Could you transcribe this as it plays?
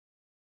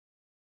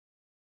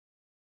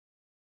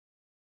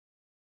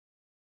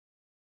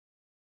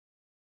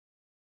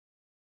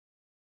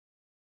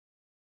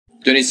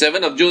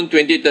27th of June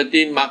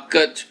 2013,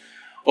 market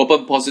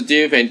opened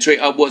positive and trade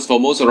upwards for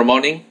most of the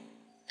morning.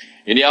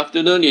 In the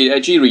afternoon, it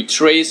actually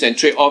retraced and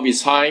trade off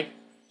its high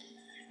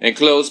and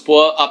closed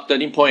poor, up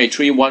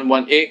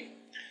 13.83118.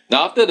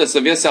 Now after the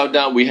severe sell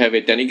down, we have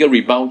a technical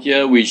rebound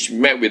here which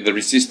met with the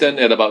resistance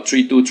at about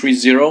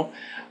 3230,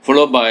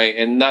 followed by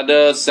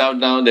another sell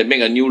down that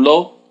make a new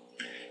low.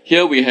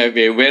 Here we have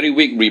a very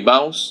weak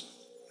rebound.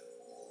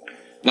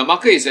 Now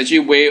market is actually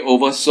way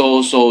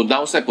oversold, so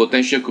downside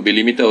potential could be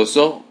limited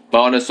also.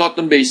 But on a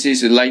short-term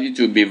basis, it's likely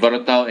to be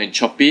volatile and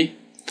choppy.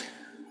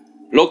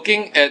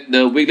 Looking at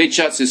the weekly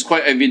charts, it's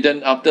quite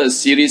evident after a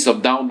series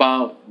of down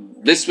bar.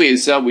 This week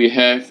itself, we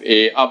have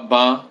a up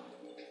bar.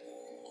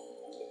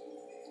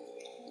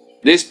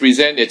 This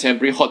presents a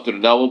temporary hot to the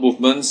downward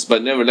movements,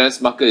 but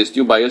nevertheless, market is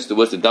still biased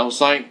towards the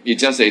downside. It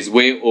just is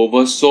way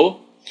oversold.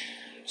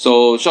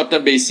 So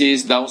short-term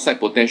basis, downside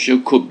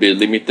potential could be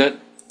limited.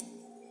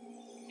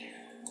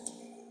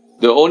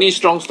 The only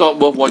strong stock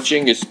worth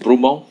watching is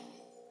Brumo.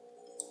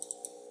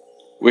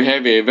 We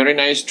have a very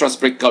nice trust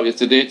breakout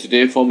yesterday.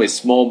 Today formed a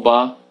small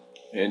bar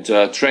and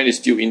trend is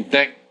still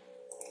intact.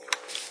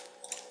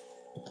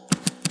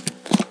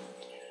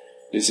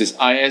 This is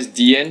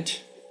ISDN.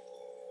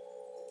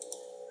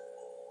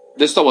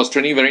 This stock was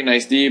trending very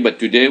nicely, but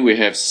today we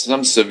have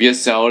some severe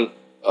selling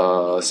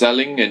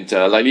and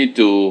likely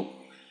to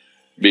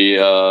be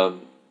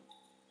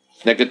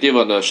negative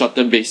on a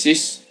short-term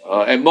basis.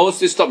 At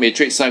most, this stock may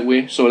trade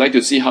sideways, so I'd like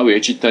to see how it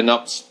actually turn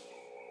out.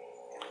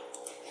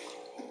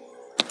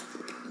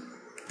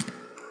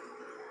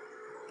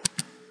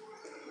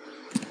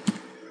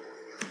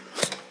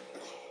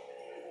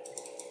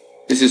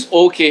 This is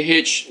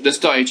OKH. The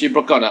stock actually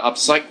broke out on the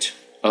upside.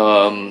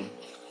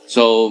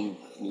 So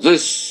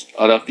these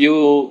are the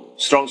few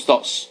strong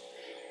stocks,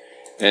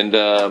 and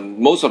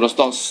most of the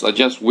stocks are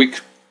just weak.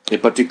 In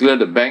particular,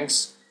 the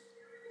banks.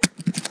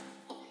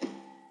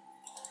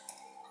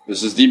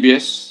 This is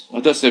DBS.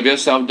 After severe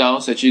sell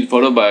downs, actually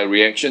followed by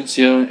reactions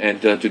here,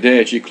 and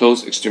today actually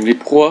closed extremely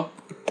poor.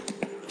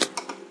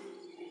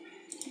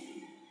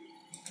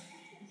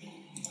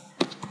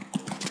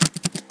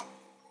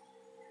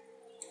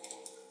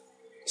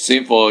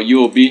 Same for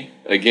UOB.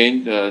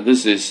 Again,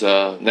 this is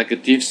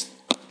negatives.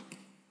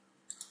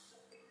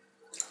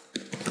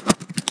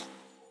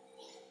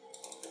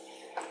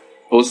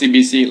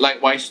 OCBC,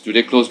 likewise,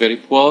 today closed very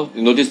poor.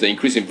 You notice the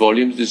increase in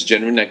volumes, this is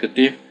generally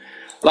negative.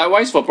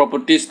 Likewise for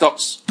property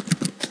stocks.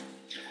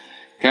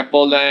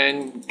 Capital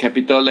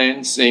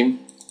Land, same.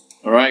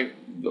 Alright,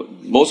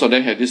 most of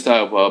them have this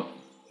type of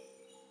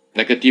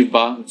negative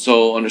bar.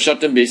 So on a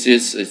short-term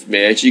basis, it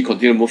may actually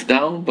continue to move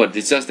down, but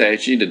it's just that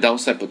actually the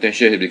downside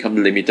potential has become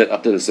limited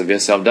after the severe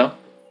sell down.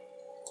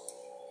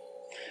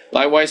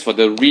 Likewise for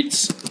the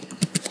REITs,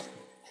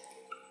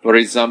 for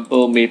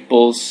example,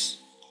 Maples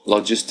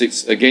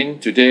Logistics, again,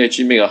 today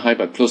actually make a high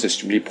but closed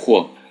extremely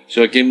poor.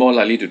 So again, more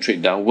likely to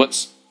trade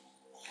downwards.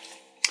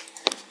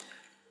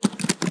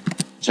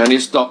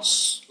 Chinese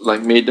stocks like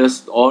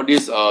Madas, all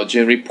these are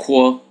generally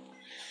poor.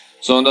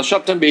 So on the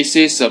short-term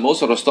basis,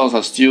 most of the stocks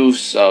are still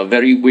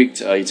very weak.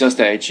 It's just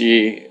that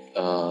actually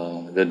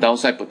the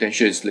downside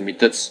potential is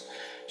limited.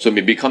 So it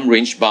may become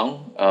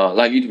range-bound,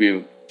 likely to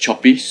be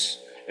choppy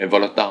and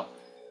volatile.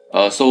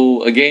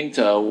 So again,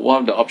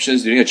 one of the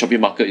options during a choppy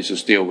market is to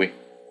stay away.